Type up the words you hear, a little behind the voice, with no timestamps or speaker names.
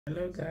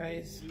Hello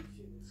guys,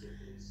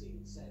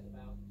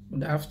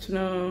 good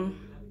afternoon.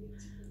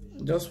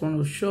 Just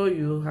want to show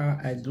you how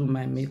I do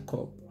my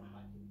makeup.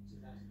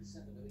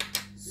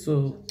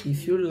 So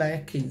if you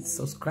like it,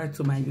 subscribe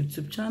to my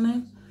YouTube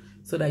channel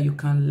so that you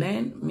can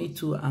learn. Me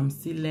too, I'm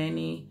still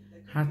learning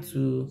how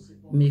to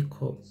make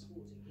up.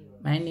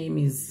 My name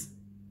is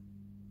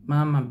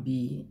Mama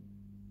B.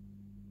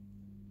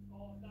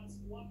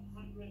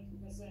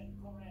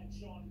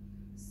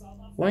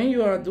 When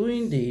you are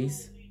doing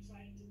this,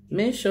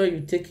 make sure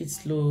you take it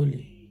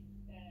slowly,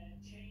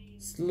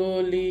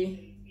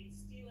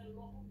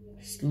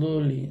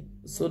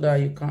 so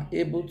that you can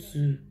able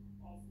to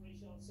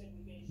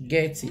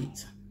get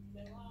it.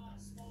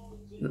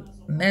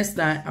 Next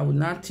time, I will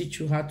now teach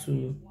you how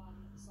to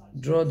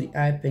draw the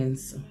eye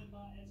pencil.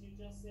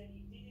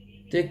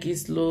 Take it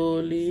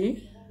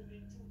slowly,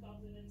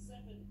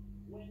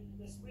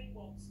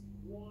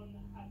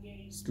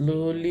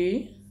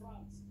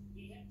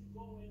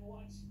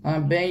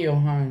 and bend your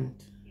hand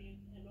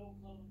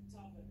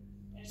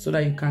so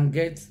that you can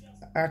get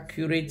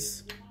accurate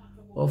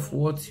of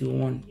what you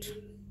want.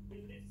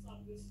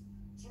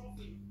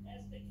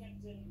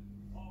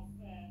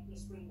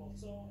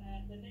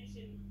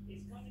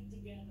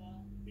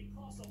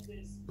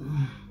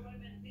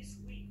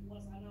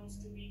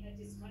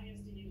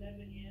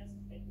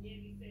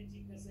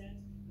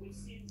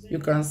 You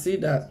can see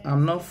that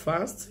I'm not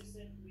fast,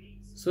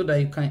 so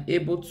that you can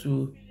able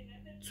to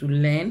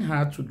learn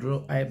how to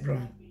draw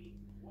eyebrow,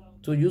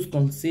 to use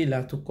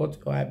concealer to cut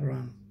your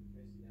eyebrow.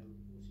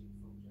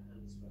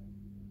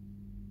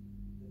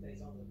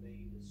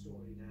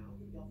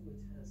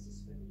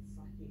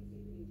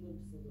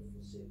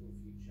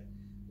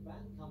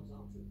 Comes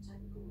after a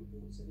technical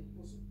report said it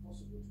wasn't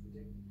possible to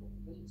predict the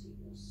probability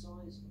or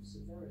size of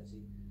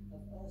severity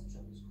of earth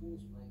tremors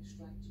caused by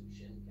extracting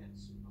shale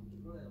gas from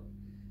underground.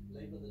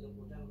 Labour, the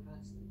Liberal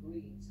Democrats and the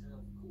Greens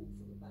have called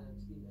for the ban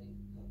to be made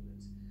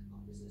permanent.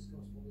 Our business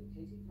correspondent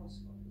Katie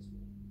Prescott has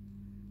more.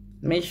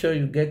 Make sure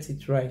you get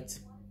it right.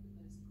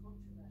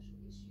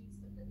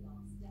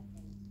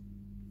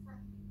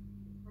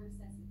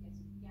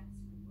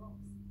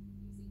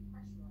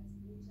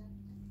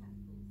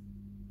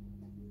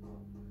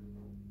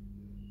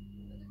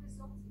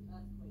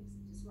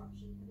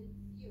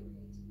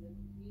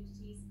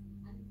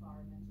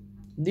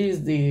 This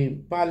is the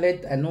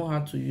palette I know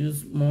how to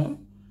use more.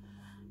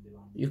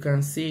 You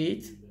can see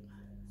it.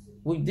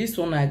 With this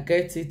one, I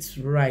get it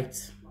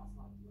right.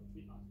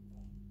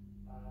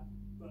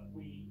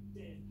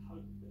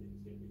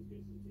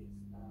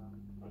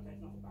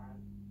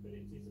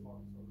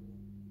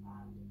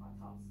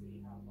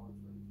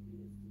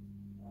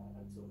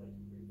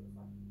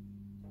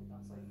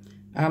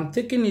 I'm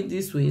taking it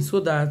this way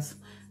so that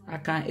I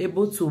can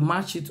able to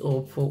match it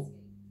up,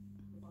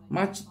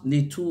 match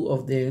the two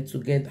of them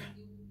together,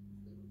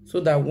 so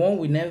that one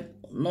will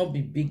not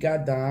be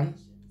bigger than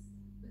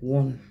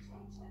one.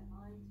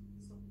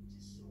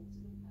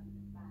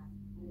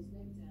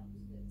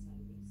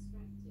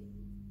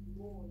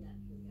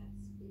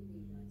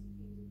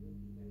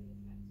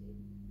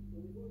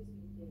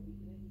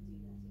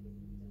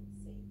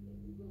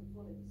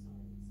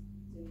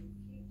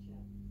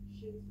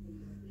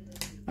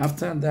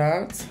 After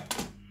that,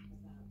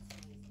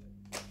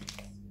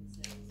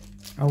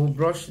 I will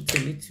brush it a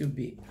little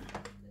bit,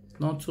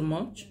 not too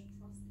much,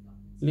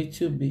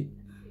 little bit.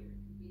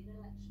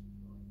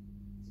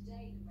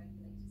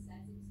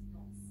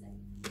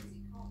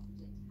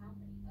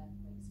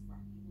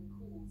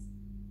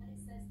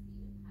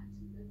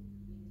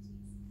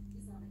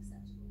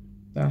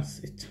 That's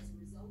it.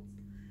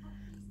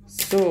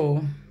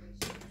 So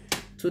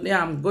today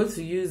I'm going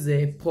to use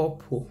a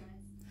purple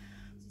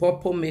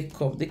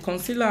makeup. The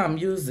concealer I'm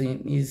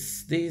using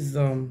is this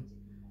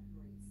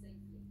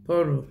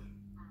Poro.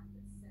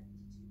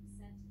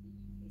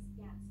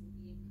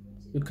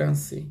 You can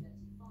see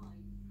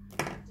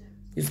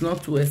it's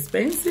not too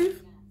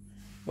expensive.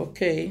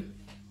 Okay.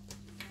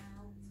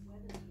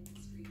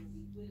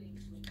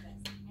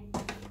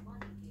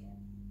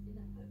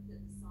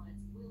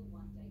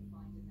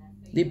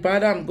 The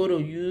powder I'm going to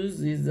use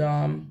is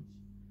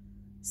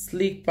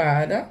sleek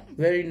powder,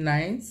 very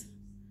nice,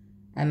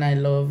 and I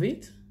love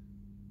it.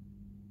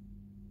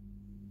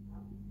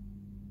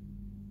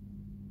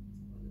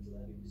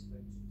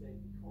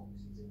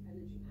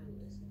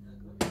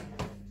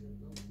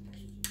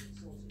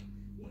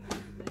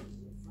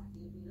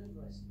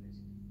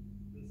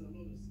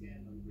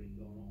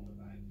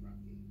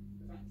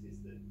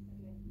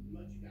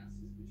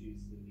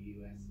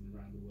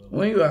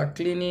 When you are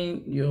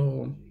cleaning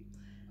your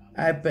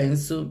eye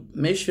pencil,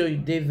 make sure you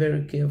be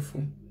very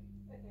careful.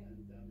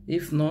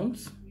 If not,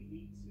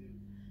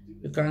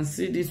 you can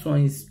see this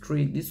one is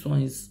straight, this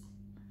one is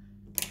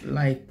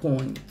like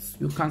points.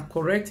 You can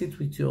correct it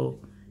with your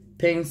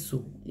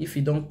pencil if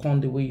you don't come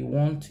the way you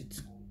want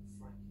it.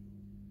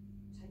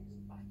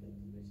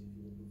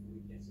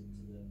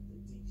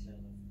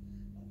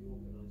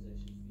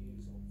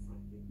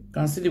 You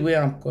can see the way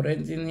I'm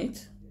correcting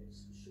it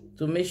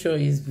to make sure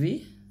it's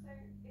V.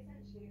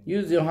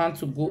 Use your hand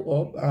to go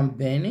up and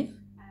bend it.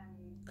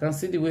 You can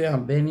see the way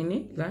I'm bending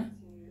it,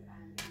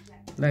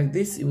 like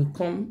this. It will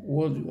come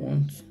what you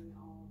want.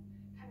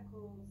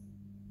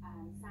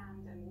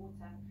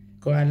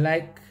 Because I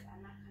like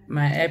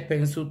my hair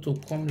pencil to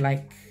come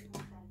like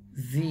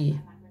Z.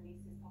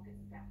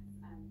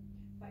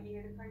 But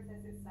the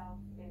process itself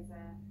is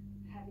a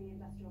heavy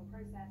industrial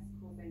process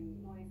causing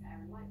noise, air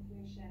and light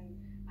pollution,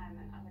 and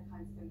other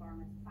kinds of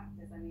environmental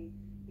factors. I mean,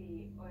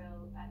 the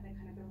oil,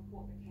 the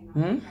report that came out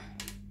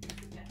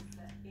suggests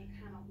that it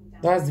cannot be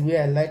done. That's the way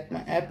I like my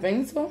hair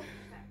pencil.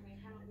 Exactly,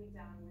 it cannot be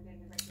done within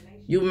the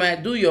regulations. You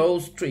might do your own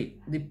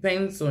straight.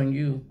 Depends on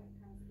you.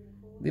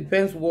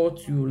 Depends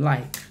what you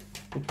like.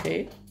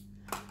 Okay.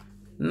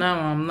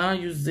 Now I'm now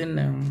using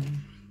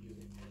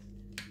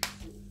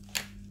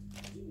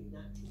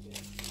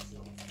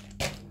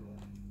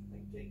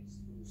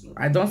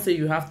I don't say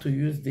you have to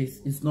use this.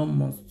 It's not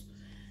must.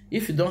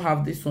 If you don't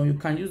have this one, you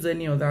can use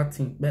any other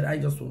thing. But I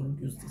just want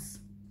to use this.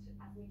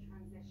 As we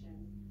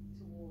transition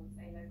towards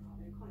a low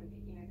carbon economy,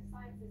 the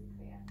science is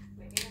clear.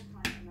 We're in a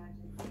time of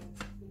emergency.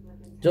 People have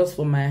been just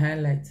for my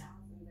highlight.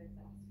 over the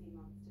last few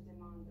months to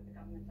demand that the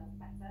government does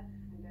better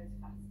and goes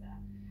faster.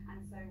 And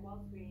so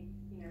whilst we,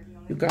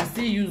 you can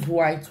still use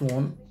white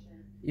one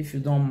if you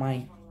don't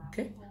mind.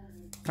 Okay,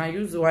 can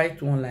use the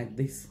white one like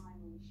this.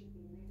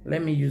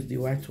 Let me use the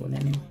white one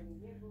anyway,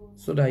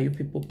 so that you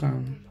people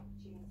can,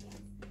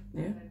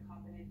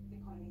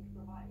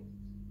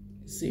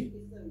 see,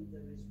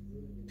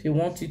 if you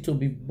want it to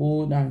be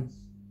bold, and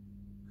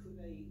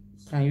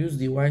can use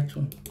the white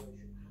one.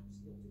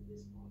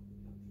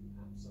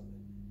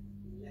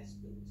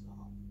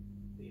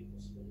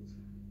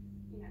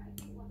 I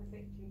think what the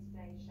victory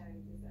today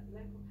shows is that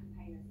local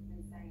campaigners have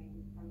been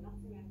saying from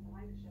Nottingham to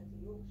Lancashire to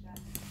Yorkshire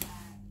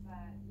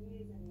for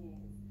years and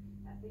years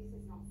that this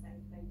is not safe.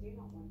 They do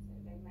not want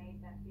it. They've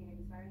made their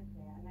feelings very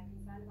clear, and they're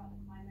concerned about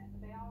the climate, but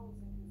they are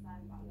also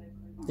concerned about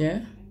local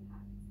environmental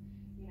impact.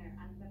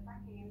 And the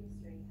fracking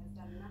industry has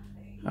done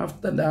nothing.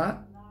 After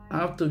that,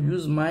 I have to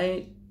use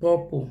my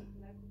purple.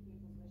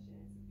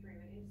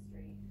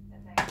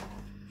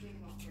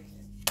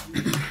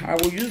 I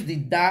will use the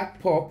dark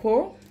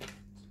purple.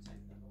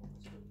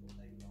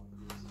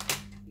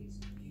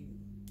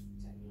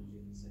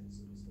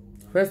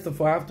 First of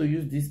all, I have to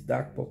use this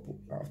dark purple.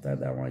 After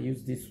that one, I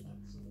use this one.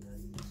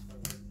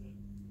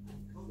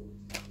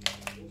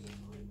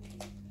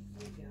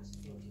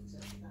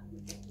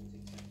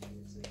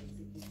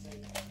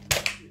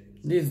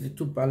 This is the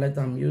two palette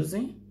I'm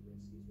using.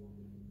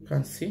 You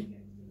can see.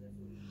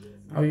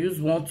 I'll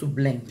use one to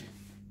blend.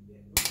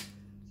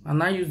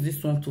 And I use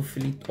this one to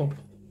fill it up.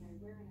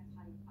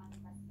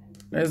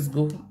 Let's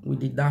go with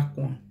the dark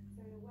one.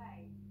 So in a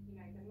way,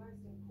 the most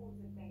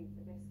important thing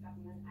for this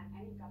government and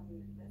any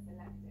government that's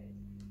elected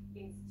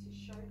is to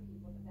show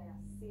people that they are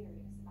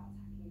serious about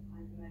tackling the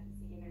climate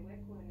emergency.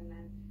 We're calling on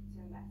them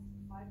to invest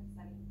 5%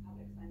 of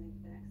public spending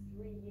for the next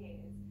 3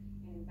 years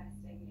in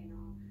investing in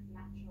our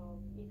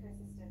natural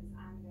ecosystems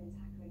and in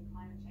tackling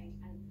climate change.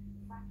 And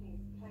fracking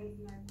plays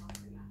no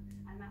part in that.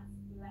 And that's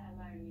let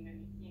alone,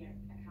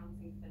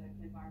 accounting for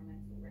local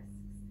environmental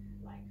risks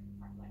like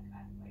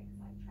earthquakes,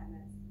 like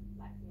tremors,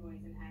 like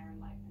noise and air and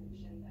light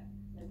pollution.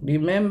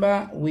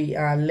 Remember, we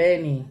are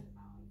learning.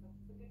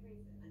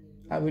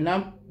 I will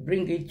now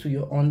bring it to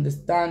your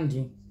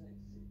understanding.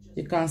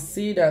 You can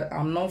see that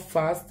I'm not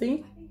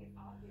fasting.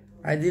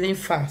 I didn't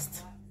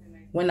fast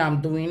when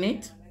I'm doing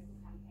it.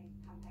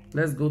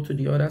 Let's go to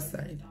the other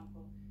side.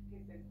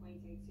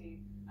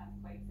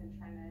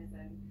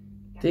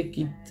 Take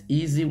it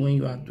easy when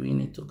you are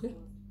doing it, okay?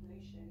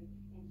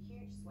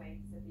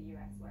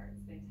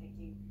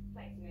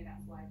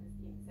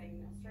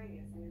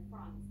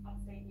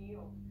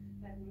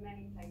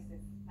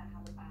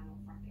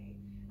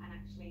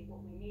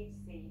 What we need to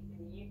see in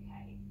the UK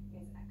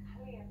is a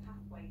clear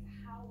pathway to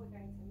how we're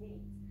going to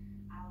meet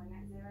our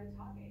net zero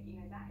target.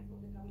 That is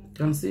what the government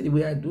can see the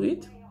way I do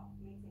it.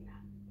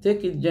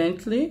 Take it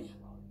gently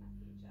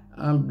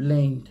and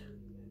blend.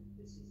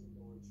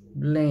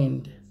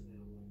 Blend.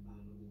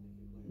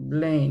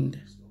 Blend.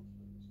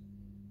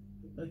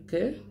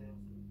 Okay.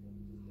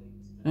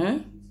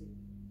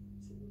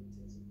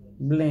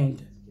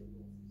 Blend.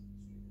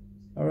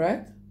 All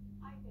right.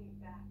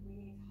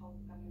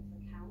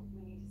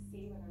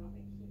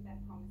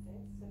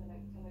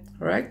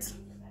 Right,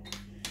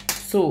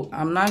 so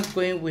I'm not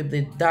going with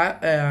the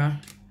dark, the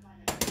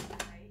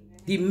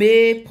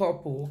May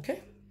purple.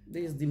 Okay,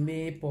 this is the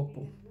May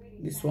purple.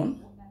 This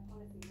one.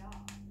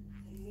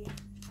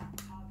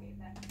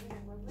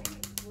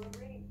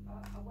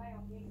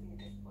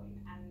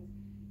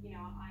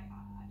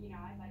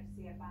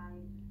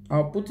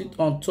 I'll put it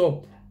on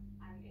top.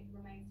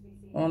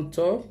 On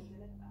top.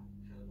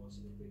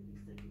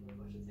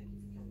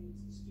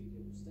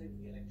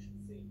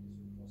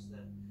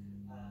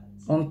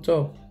 On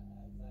top.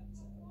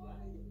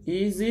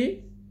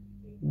 Easy.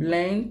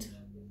 Blend.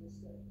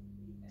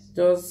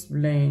 Just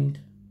blend.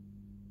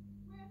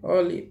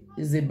 All it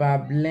is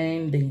about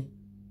blending.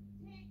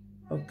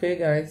 Okay,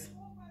 guys.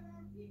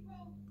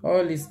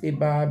 All is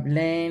about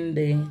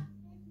blending.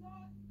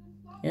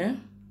 Yeah.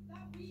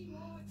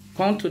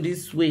 Come to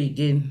this way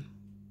again.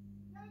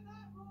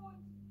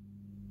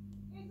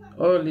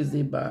 All is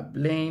about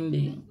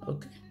blending.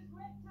 Okay.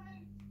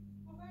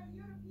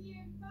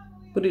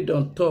 Put it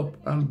on top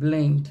and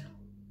blend.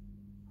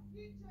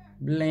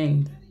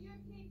 Blend.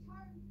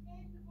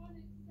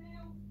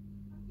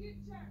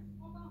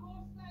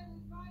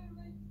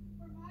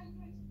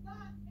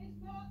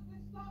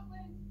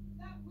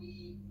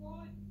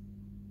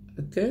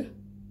 Okay.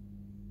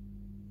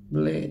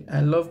 Blend.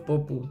 I love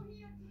purple.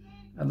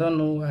 I don't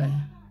know why.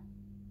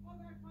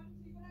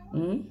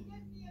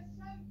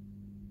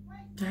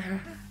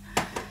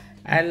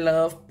 I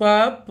love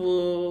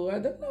purple. I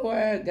don't know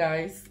why,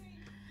 guys.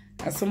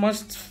 I so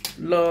much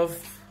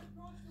love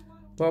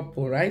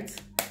purple, right?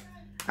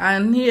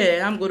 And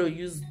here I'm going to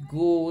use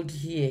gold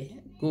here.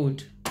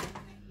 Gold.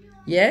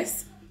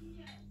 Yes.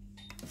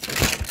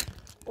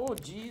 Oh,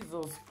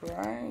 Jesus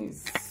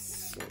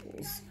Christ.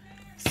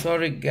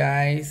 Sorry,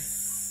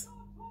 guys.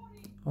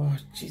 Oh,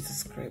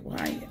 Jesus Christ.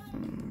 Why?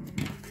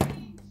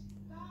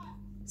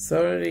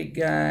 Sorry,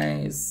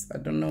 guys. I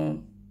don't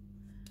know.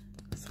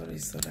 Sorry.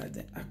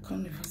 I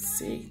can't even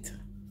say it.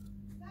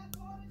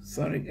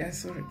 Sorry,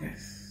 guys.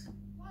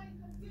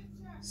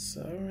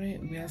 Sorry,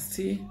 we are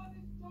still.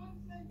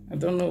 I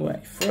don't know why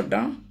I fell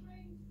down.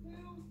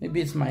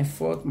 Maybe it's my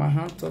fault, my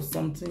hand or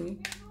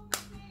something.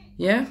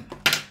 Yeah.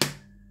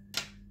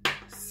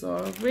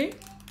 Sorry.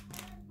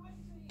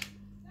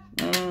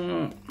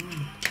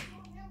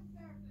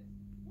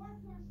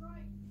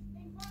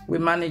 We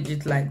manage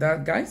it like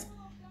that, guys.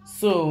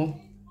 So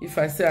if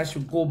I say I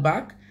should go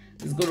back,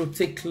 it's going to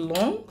take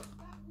long.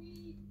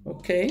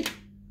 Okay.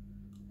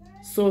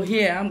 So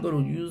here I'm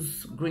going to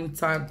use green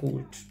tile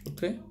gold.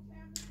 Okay.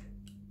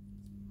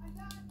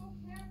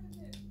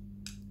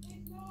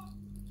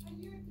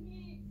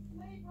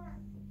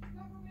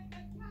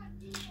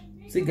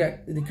 See, guys,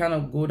 the kind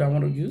of gold I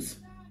want to use.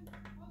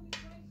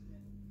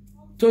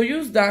 To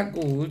use that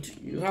gold,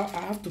 I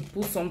have to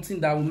put something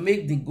that will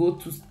make the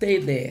gold to stay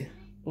there.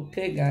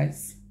 Okay,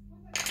 guys.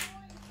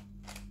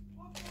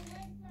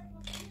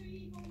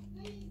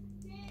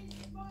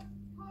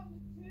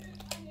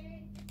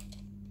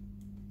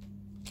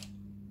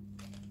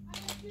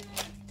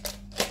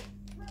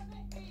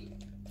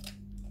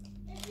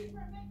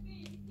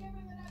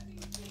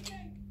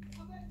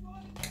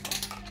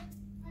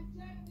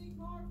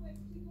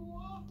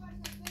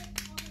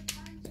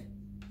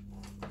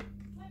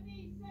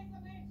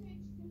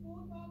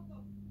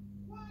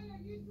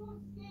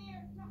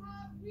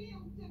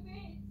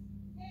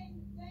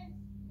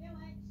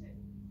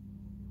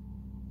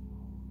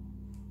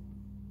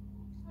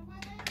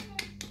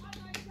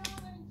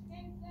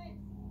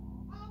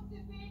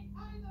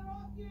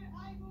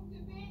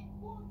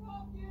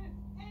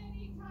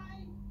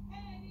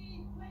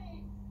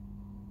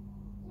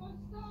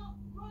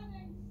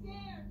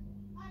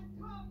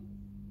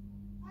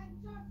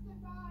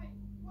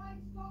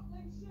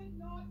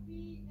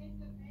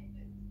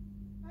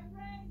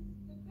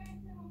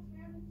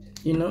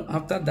 You know,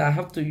 after that, I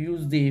have to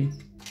use the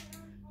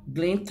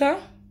glitter.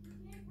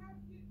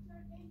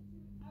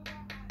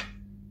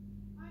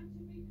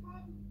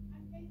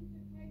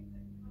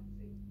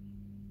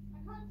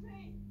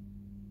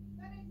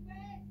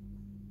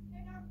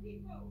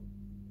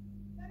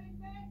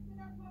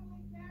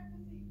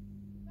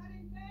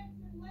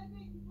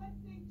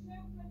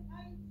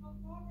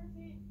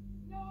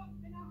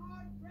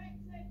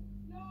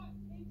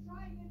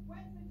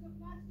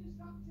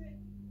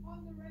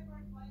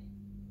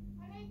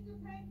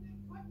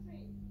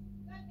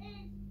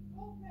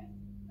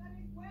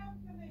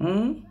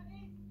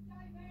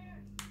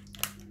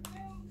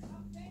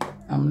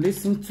 I'm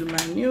listening to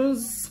my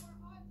news.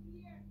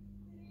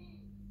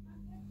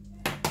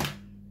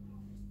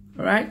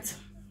 All right.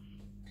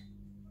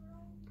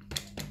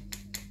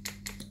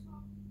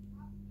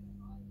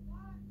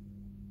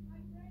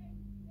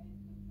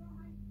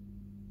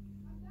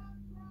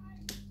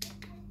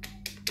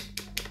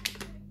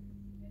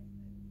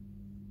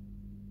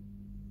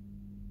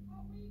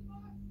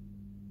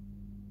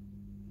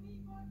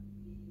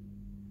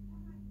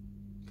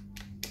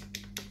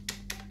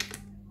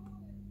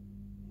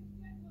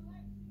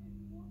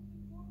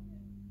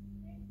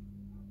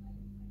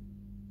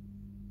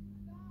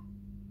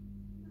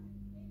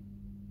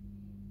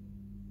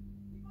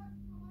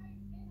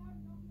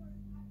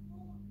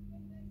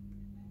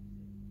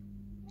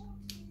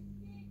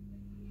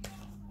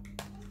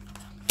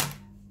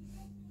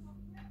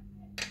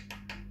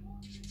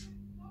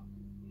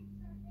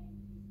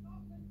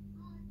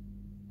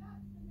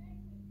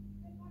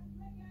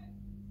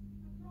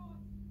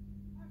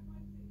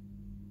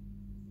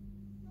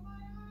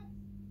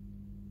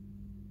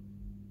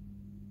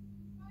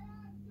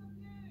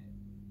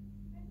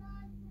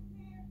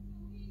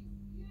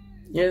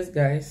 Yes,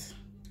 guys,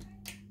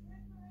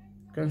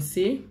 you can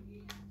see.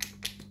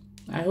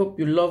 I hope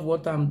you love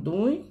what I'm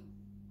doing.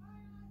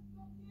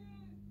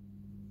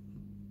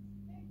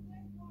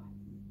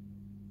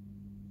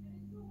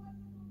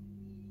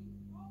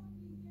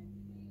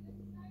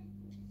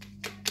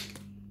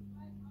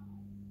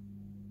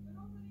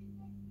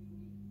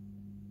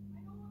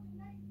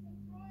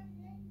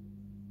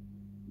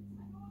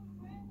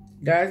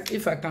 Guys,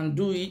 if I can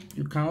do it,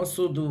 you can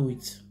also do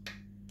it.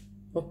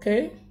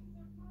 Okay?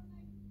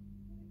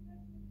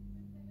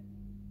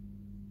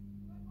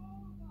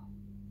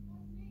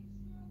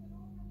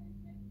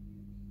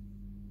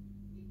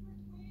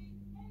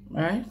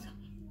 Right?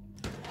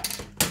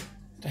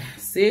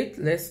 That's it.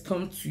 Let's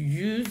come to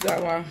use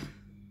our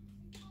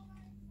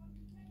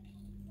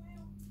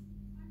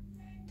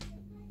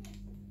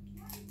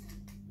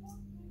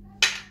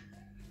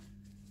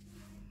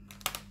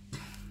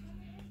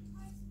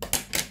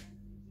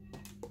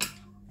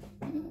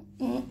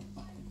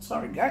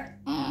sorry guys.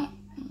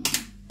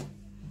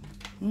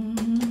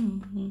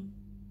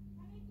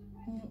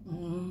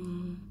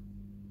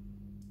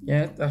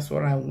 Yeah, that's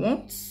what I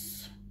want.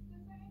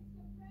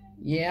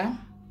 Yeah.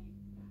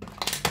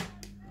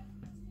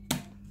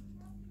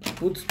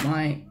 Put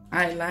my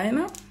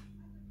eyeliner.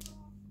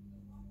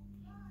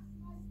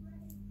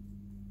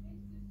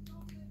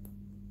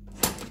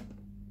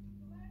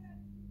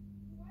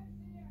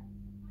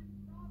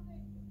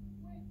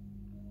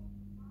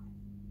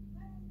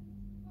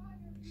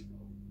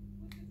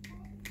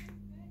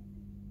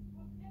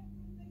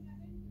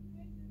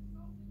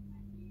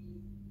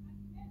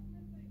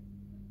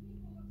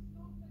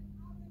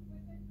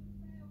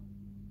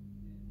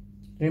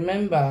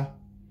 Remember,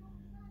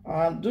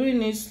 I'm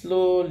doing it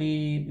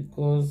slowly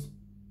because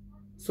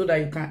so that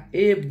you can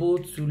able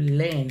to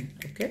learn,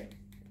 okay?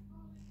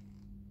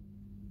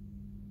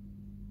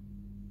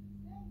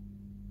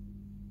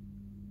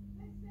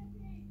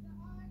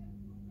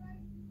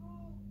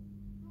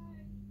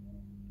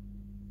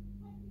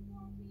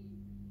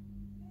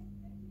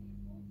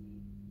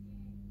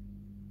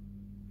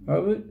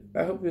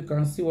 I hope you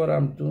can see what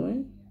I'm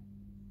doing.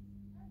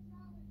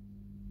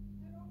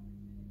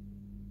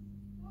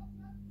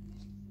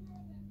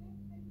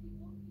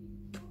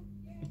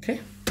 Okay,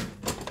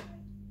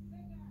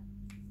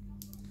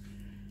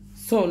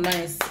 so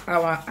nice.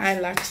 Our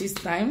eyelashes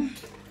time.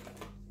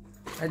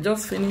 I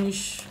just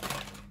finished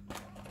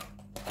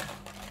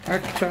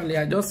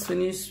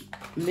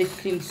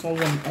making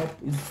someone up.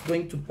 It's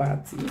going to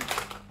party,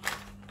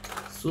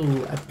 so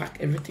I pack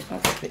everything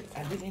up.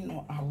 I didn't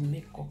know I would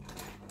make up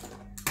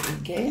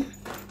again.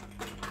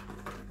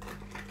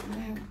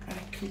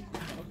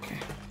 Okay,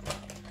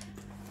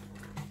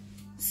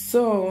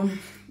 so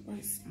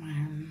where's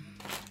my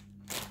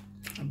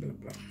blah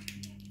blah.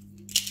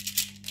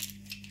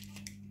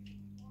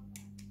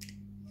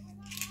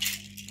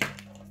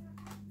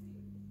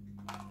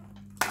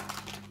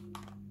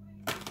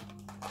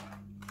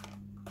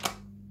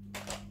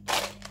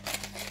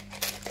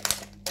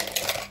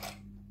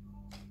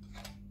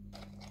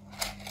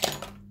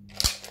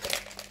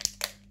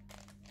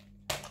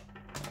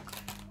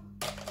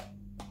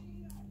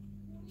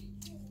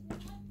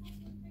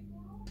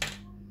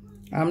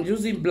 I'm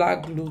using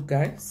black glue,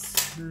 guys.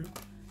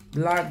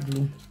 Black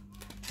glue.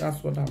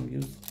 That's what I'm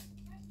using.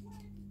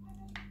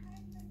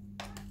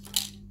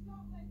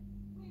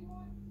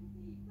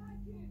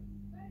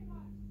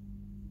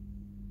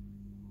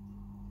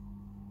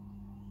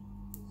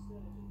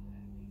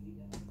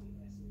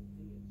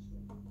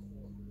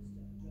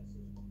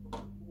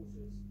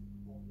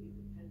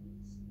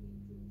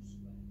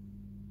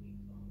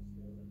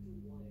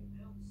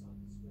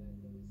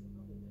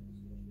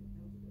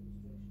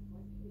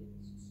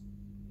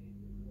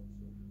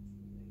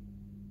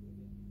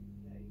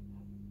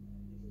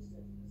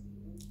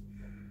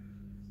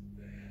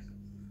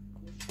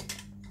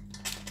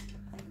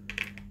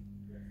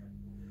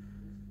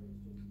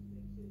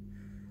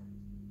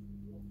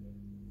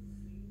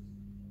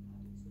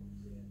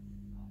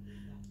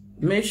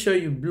 Make sure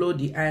you blow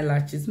the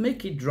eyelashes.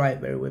 Make it dry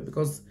very well,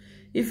 because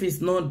if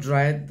it's not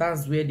dry,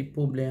 that's where the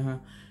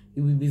problem it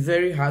will be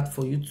very hard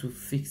for you to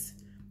fix.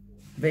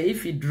 But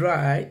if it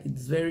dry,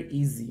 it's very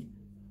easy.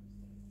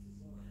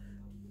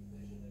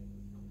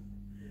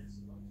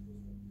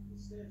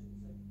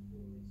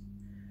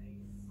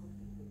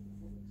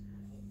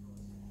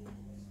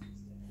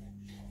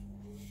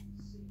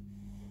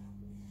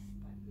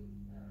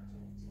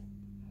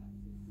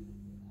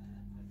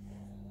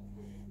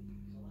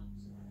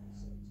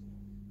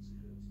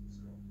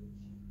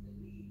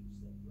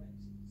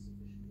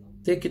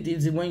 Take it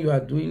easy when you are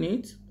doing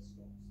it.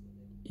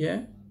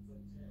 Yeah.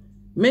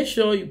 Make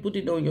sure you put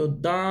it on your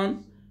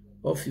down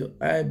of your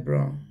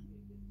eyebrow,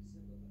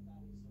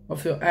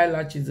 of your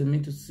eyelashes, I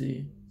mean to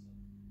say.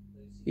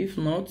 If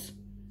not,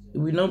 it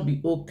will not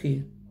be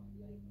okay.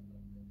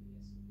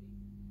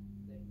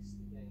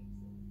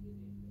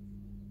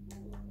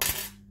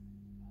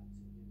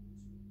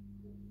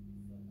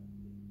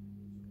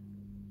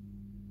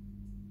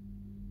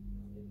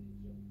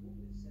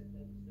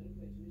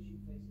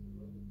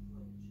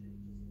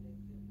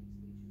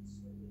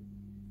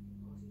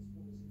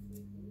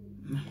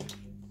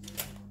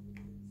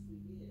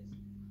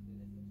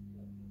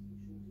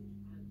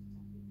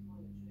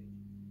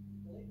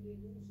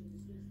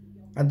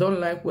 I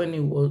don't like when it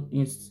was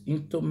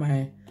into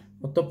my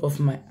on top of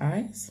my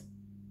eyes.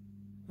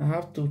 I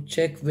have to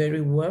check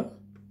very well.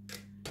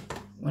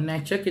 When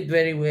I check it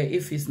very well,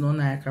 if it's not,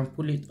 I can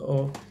pull it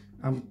off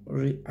and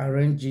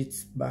rearrange it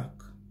back.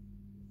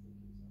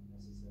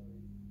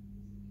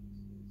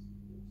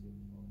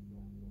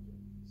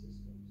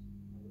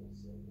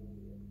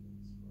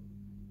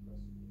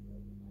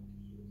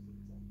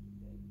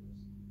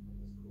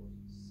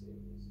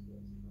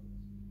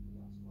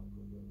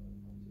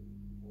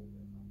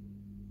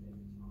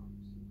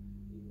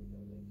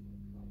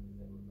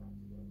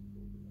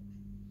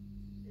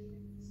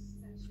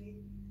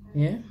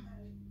 Yeah,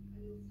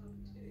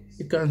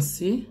 you can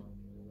see,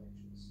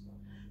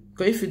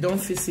 because if you don't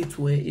fix it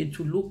well, it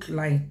will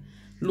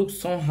look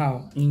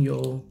somehow in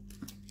your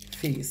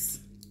face.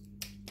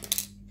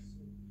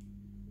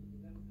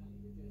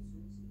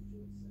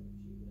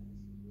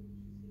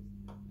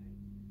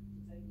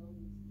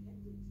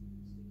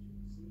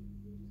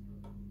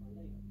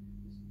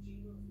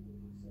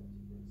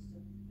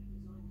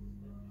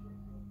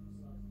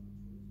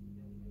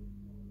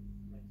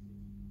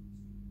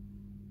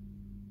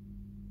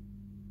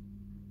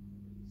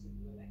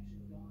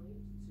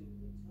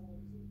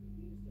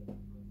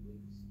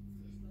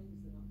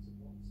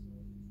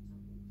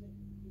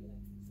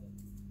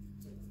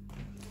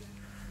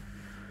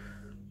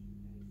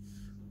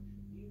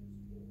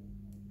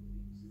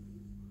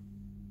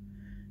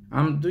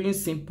 I'm doing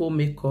simple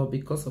makeup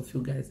because of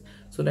you guys,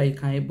 so that you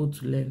can able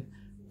to learn.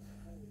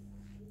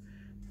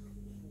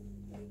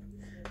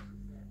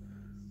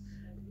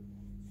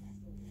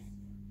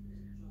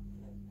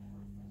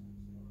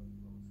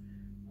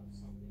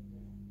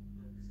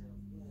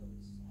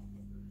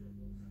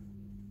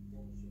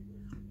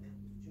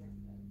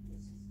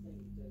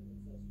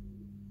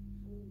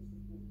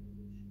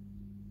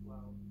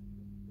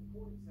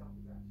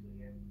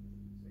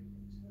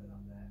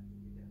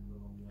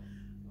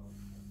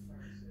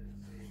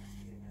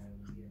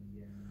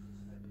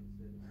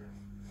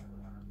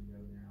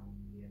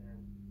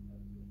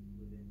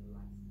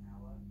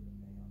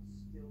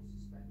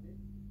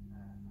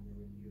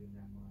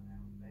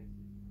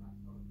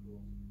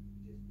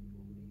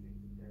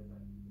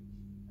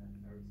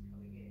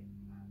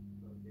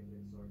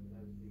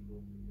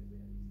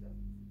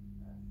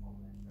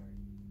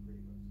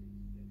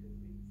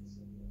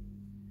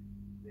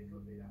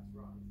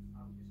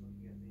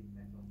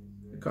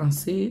 You can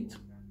see it.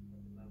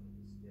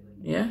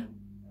 Yeah,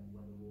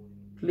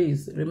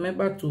 please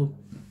remember to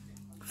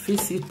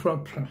fix it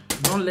proper.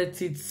 Don't let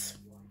it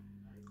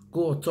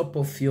go on top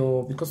of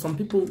your, because some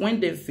people, when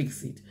they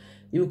fix it,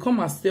 it will come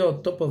and stay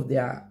on top of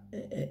their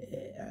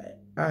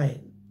eye,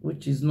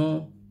 which is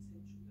not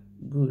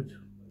good.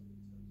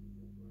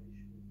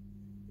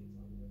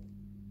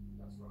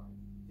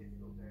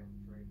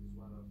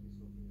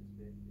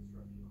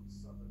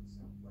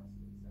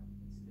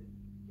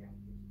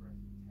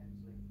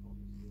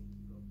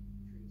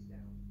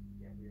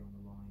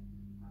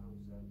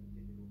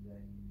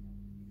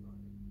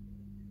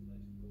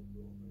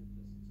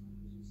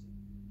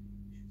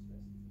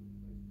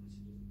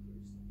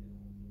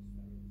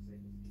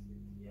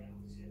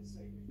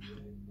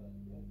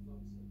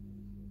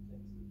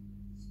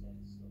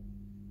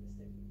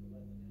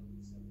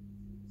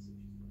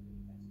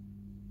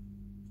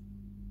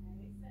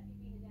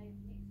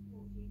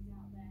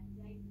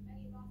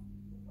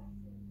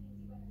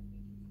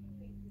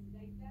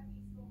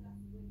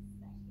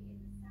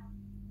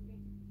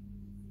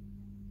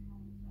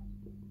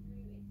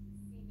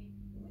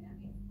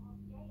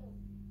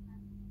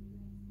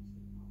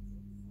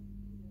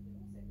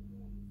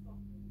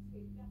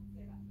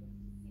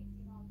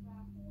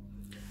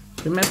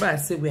 Remember, I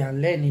said we are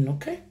learning,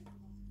 okay?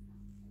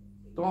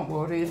 Don't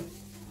worry.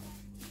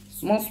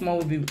 Small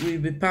will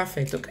be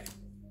perfect, okay?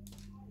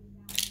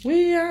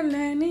 We are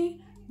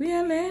learning. We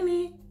are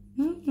learning.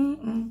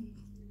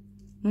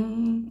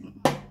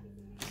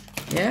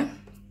 Yeah.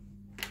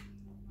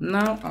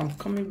 Now I'm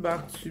coming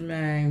back to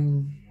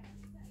my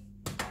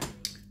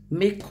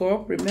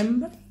makeup.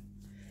 Remember,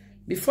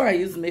 before I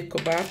use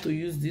makeup, I have to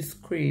use this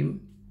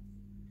cream.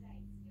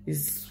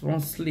 It's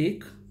from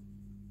Sleek,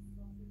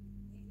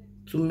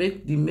 to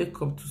make the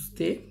makeup to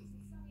stay.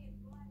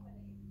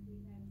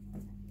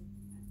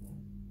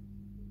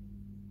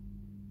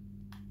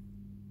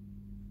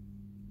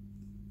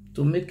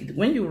 To make it,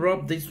 when you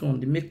rub this one,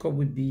 the makeup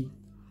will be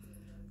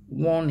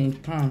one in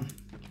pan.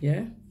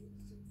 Yeah,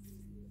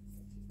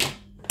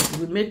 it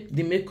will make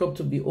the makeup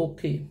to be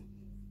okay.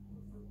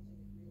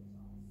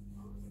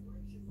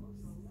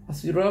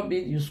 As you rub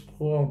it, you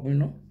scrub, you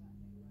know.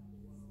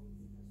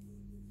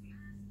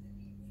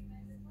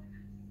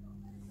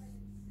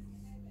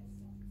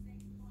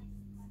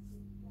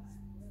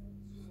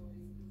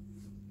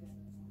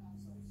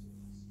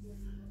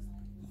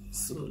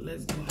 So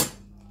let's go.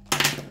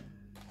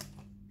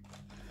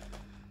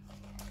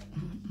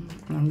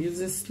 I'm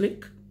using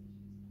Sleek.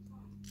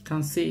 You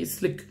can see it's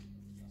Sleek.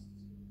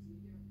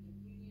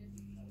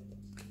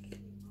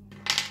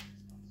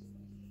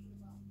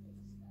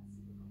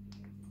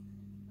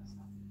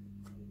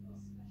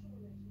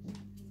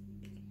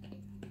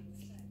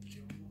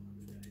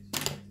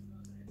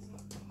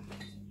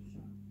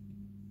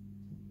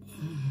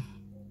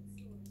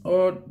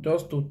 Or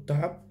just to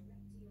tap.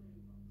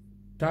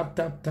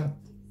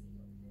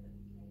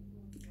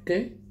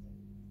 Okay.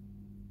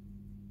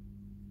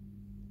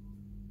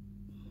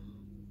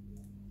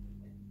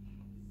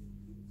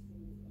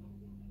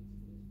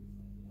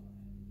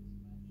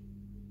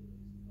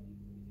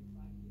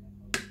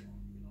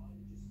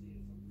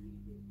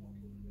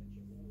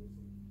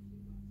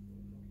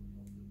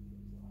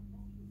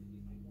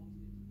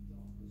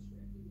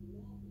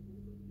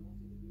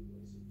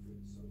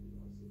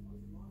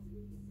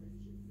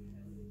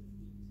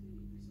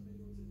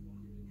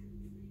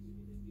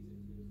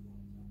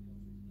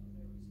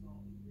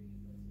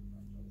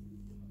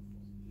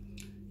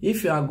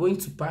 If you are going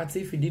to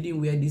party, if you didn't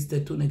wear this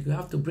turtleneck, you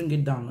have to bring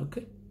it down,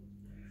 okay?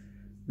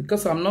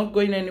 Because I'm not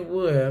going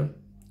anywhere,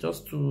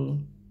 just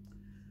to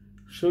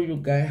show you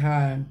guys how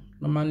I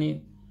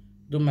normally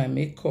do my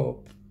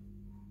makeup.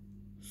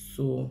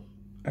 So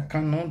I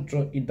cannot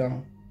draw it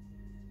down.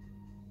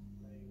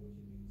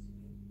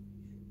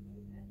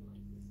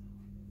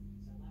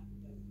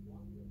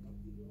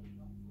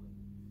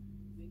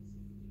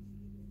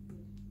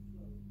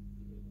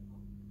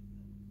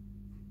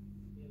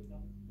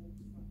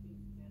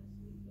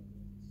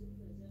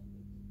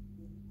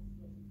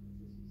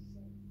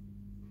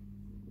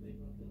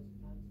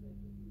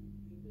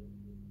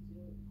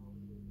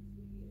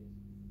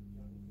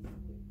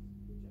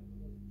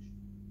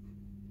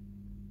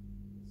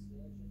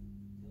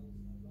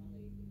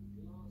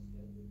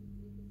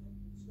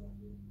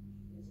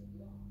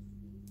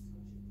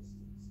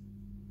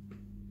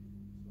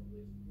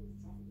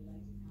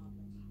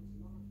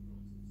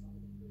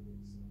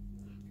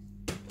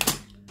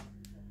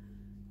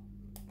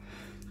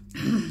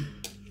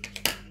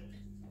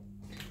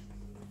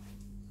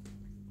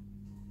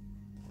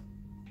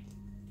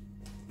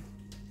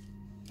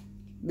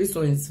 This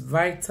one is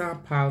Vital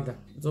powder.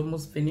 It's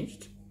almost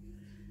finished,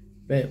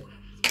 but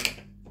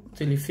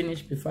till you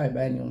finish before I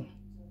buy new one.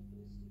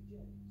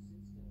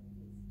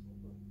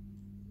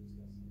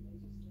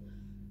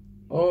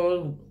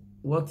 All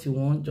what you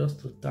want, just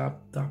to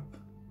tap.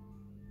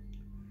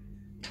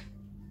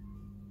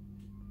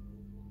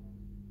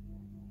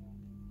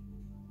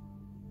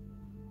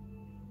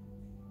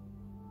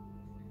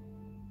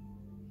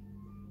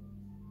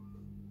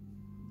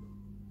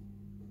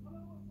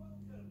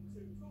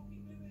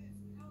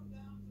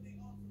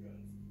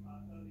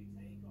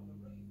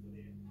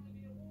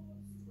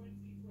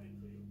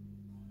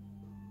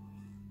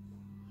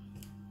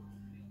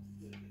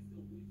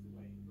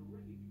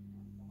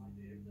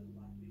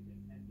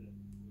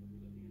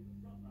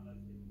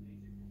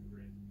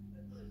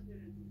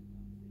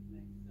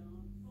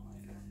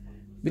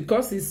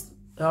 Because it's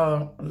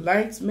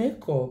light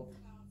makeup,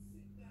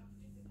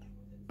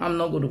 I'm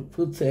not going to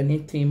put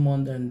anything more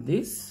than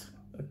this,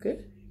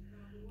 okay?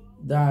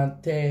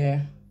 That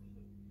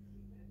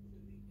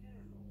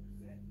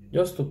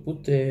just to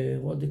put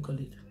what they call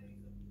it,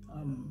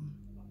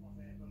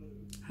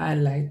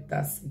 highlight.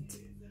 That's it.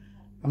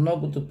 I'm not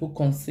going to put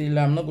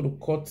concealer. I'm not going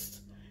to cut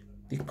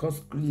the cut,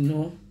 you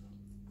know.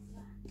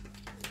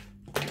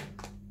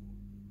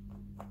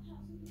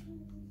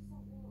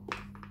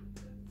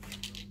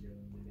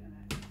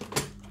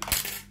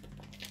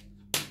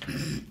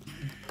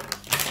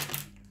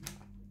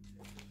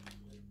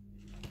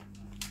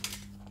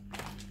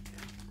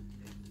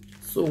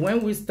 So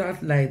when we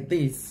start like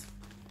this,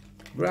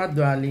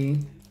 gradually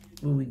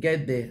we will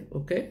get there,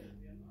 okay?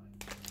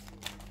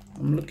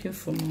 I'm looking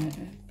for my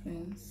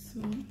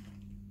pencil.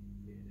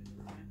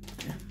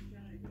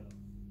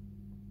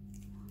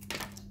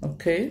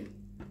 Okay.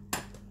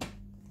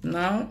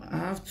 Now I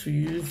have to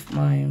use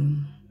my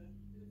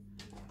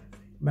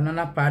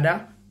banana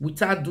powder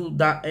without do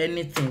that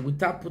anything,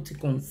 without putting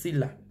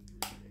concealer.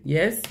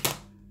 Yes,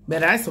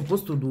 but I'm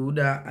supposed to do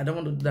that. I don't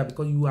want to do that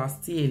because you are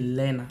still a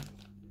learner.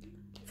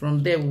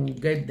 From there, we will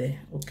get there,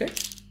 okay?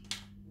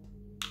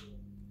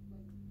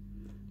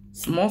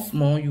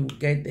 Small, you will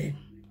get there.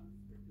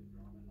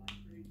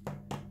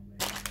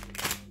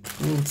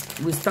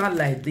 We start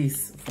like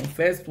this. From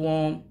first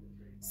one,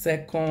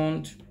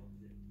 second,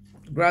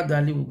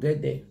 gradually we'll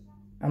get there.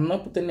 I'm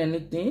not putting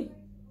anything.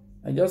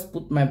 I just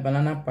put my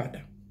banana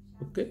powder,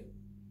 okay?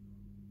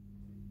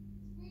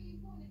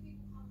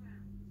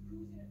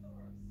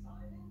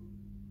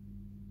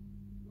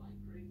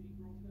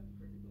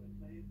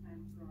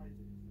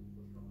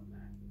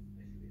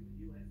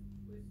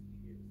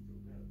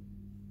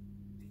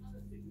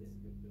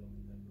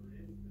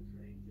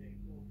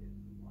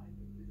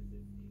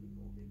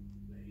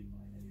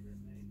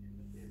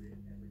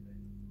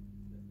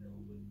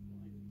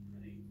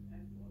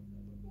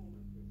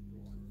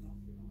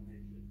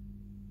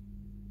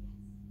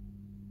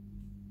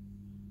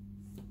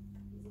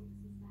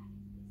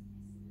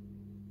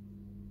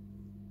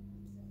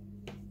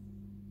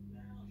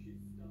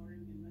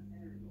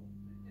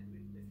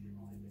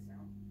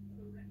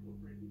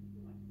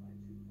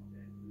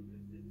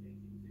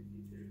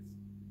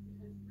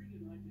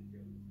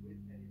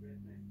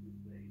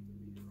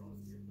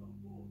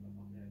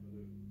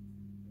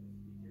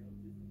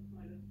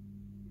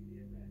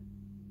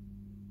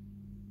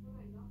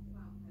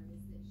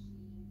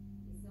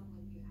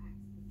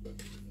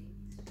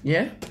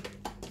 Yeah.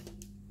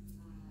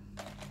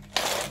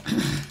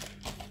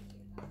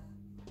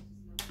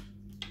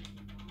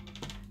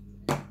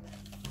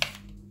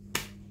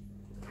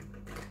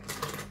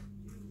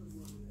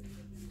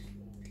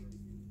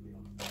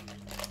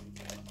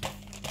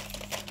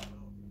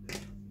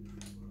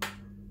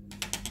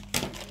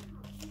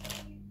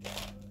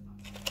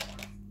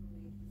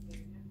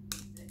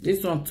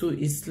 This one too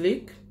is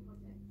sleek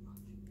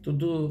to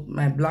do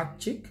my black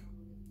cheek.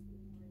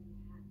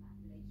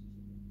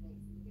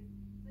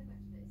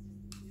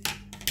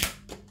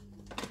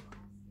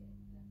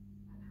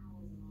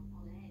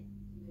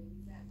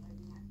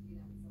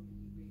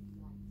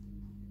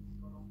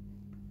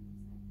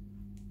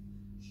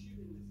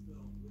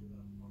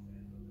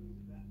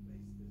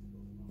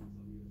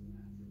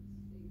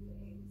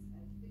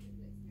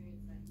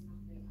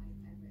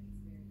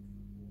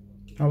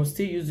 I will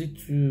still use it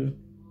to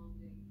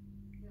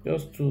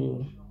just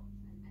to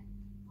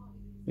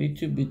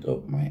little bit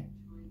of my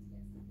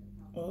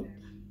up.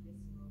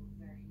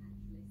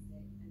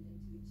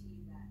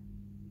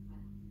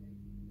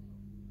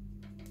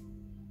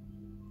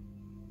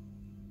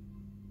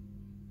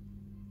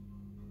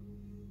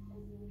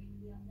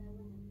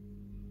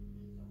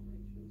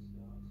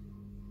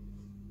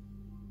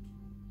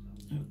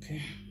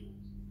 Okay.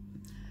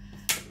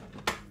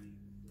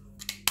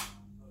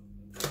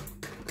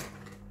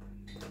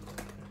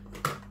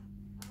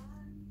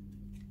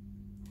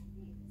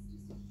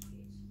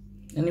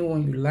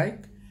 Anyone you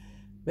like,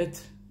 but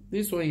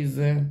this one is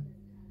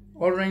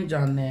orange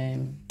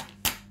and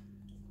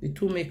the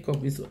two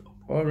makeup is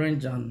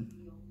orange and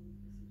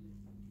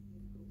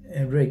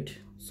red,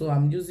 so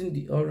I'm using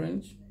the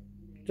orange.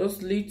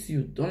 Just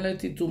little, don't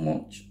let it too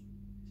much.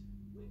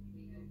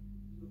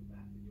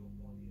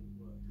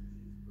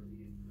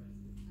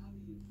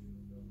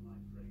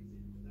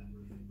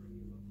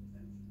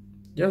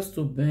 Just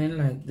to blend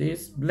like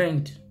this,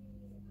 blend.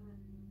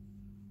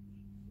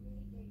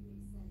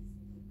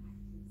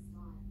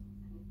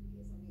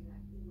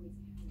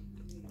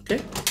 Okay,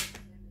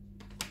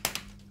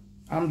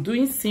 I'm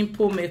doing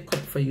simple makeup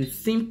for you.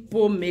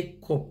 Simple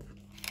makeup,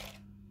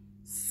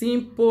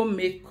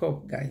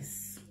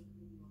 guys.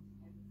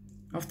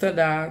 After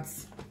that,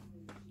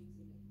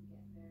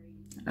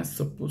 I'm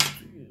supposed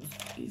to use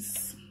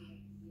this.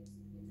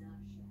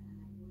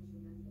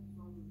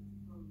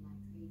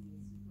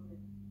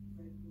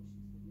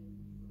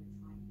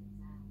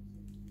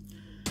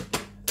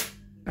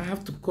 I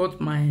have to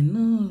cut my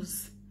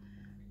nose.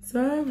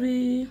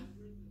 Sorry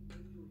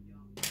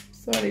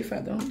if I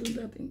don't do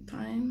that in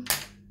time.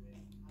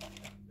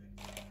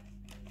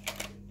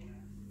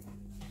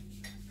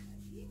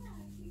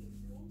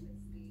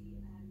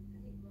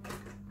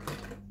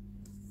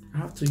 I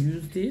have to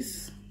use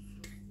this.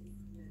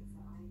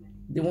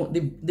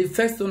 The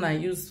first one I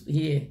use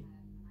here.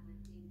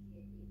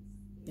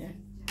 Yeah.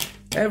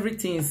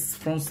 Everything is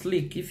from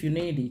Sleek if you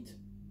need it.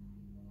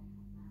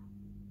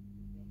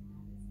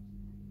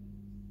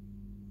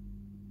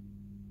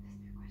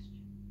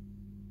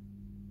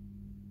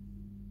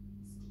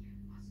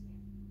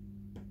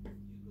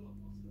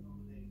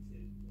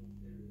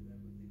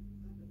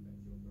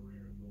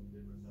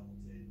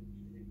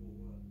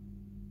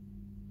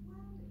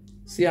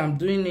 See, I'm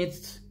doing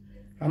it.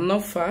 I'm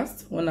not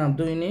fast when I'm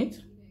doing it,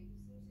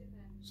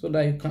 so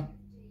that you can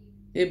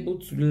able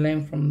to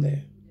learn from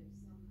there.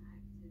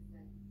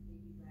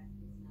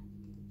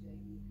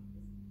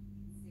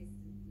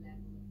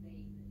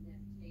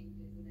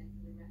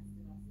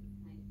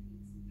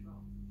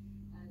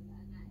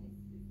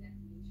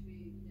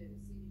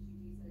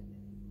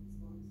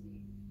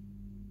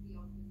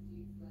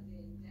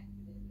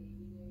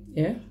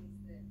 Yeah.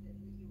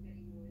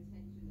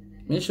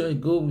 Make sure you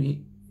go with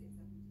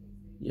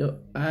your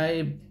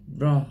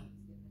eyebrow.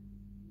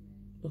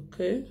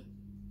 Okay.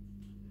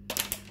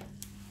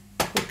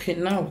 Okay,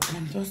 now we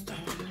can just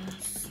have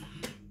this.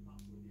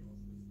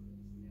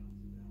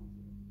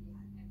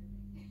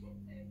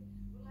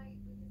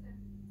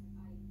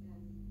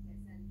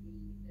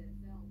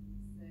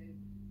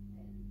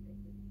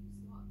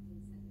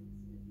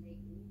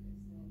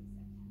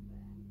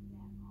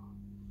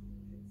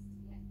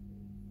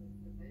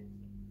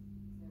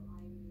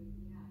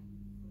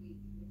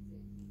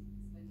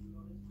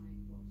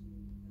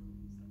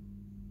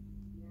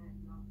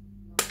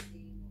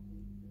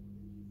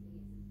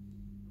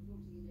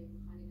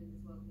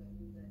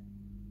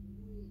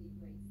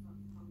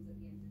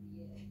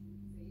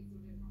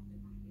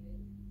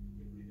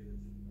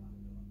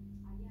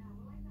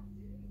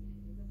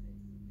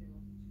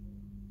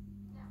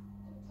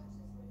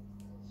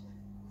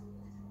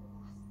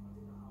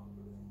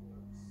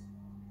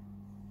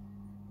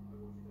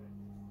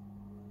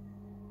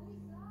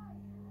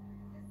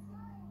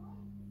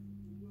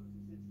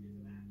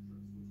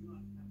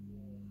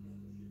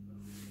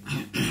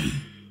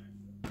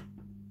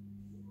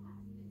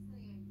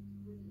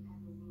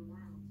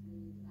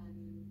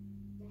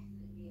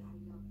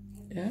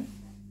 Yeah.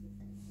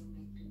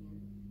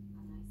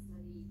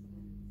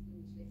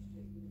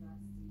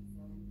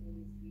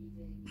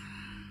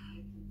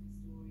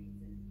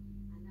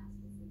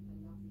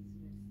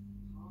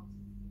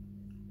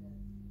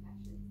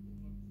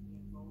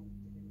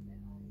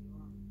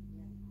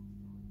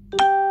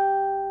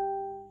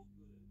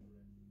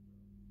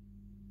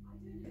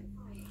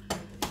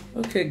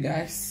 Okay,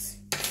 guys.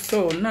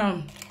 So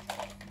now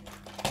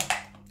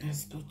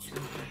let's go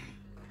to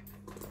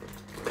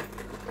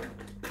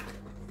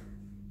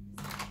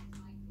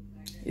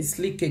is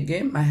Sleek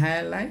again. My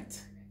highlight,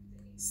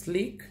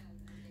 Sleek.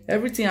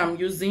 Everything I'm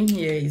using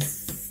here is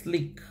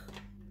Sleek.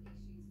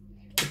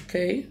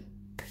 Okay.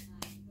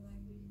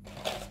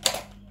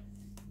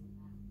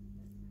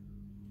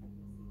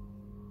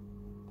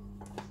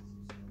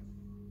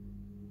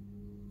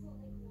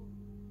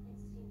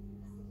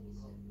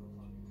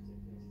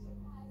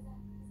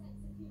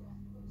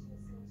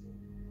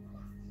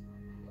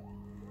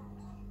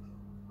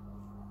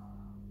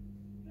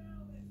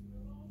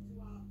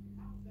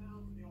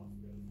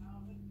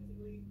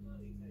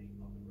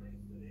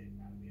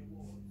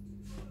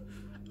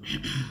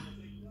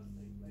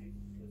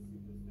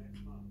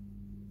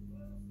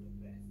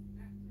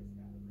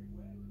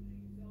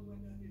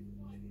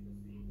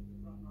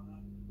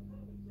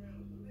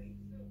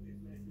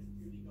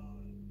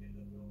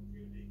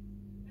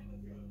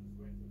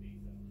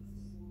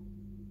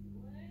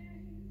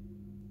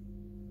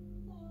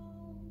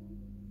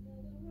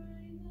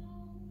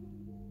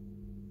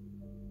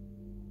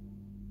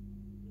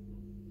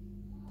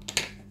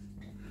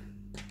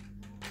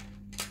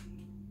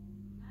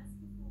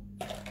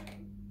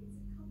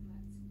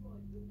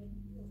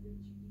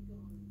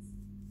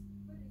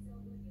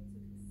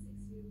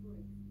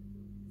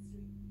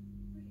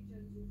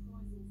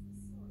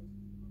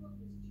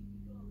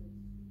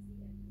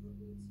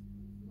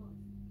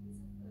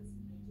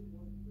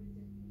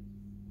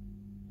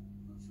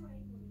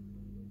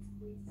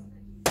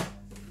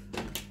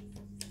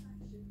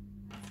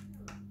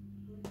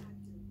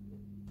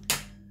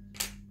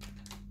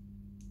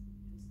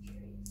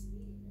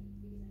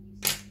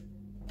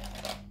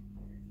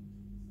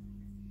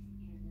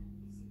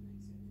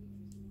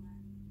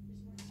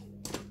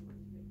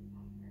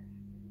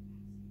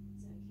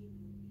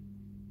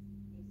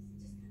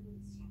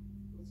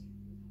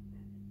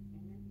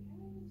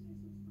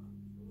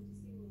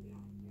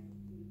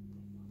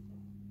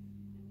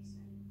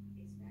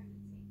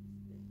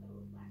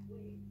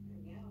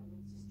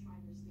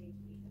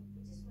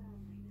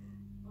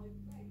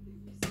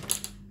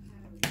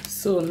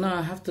 So now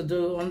I have to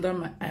do under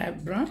my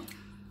eyebrow.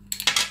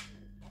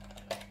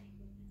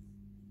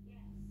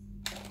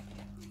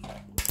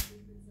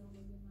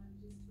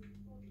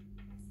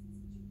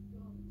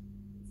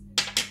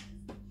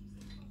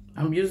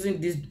 I'm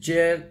using this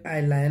gel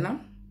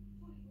eyeliner.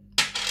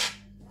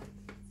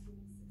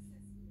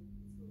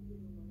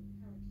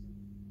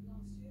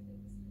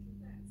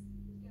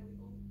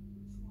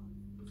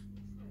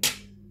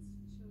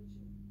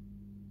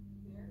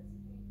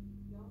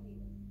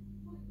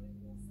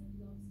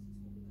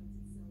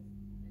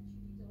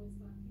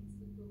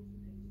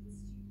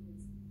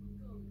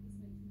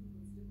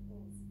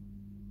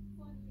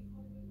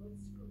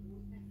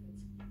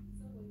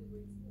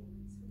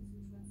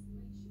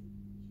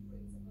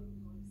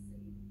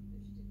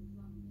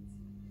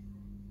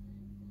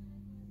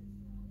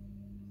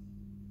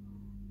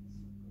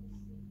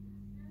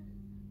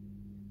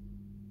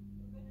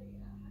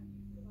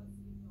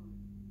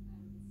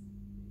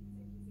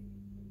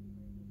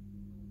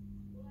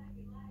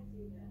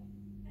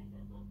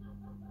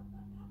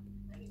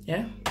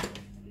 Yeah.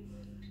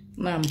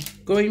 Now I'm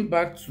going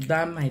back to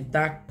that my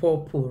dark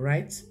purple,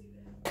 right?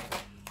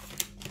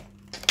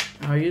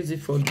 I'll use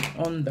it for the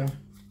under.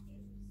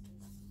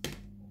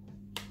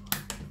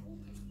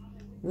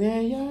 Where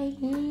are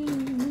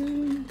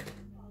you?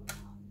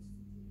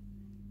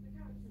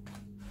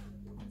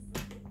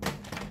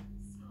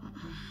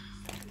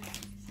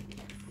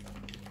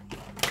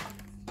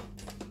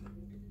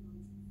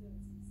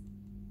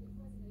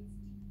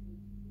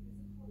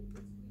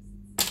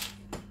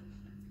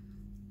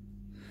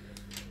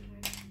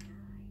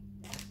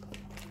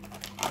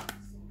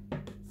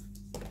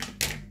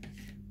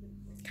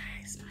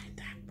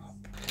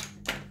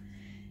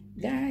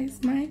 Guys,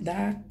 my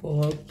dark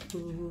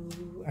purple.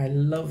 I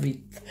love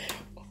it.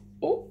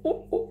 Oh,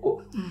 oh, oh,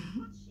 oh.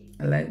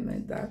 I like my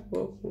dark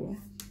purple.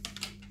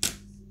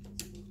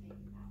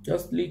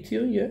 Just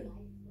little, yeah.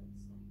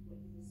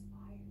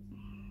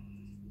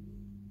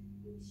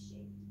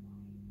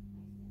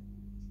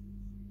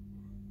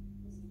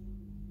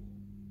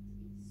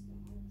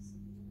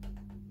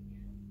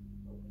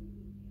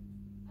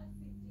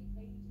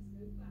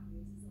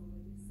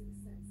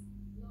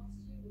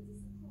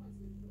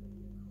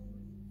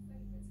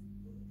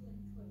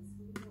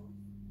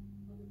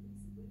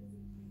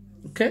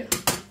 Okay.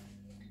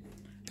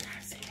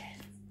 That's it.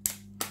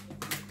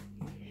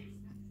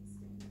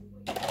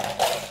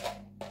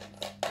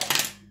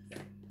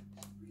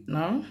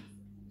 Now,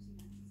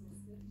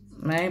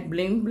 my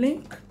bling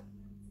blink.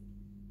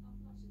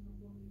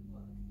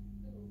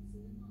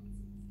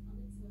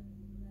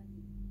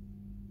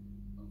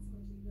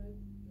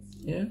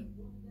 Yeah.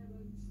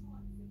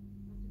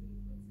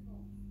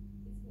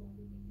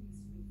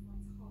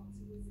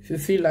 If you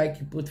feel like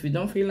you put, if you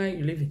don't feel like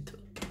you leave it.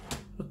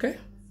 Okay.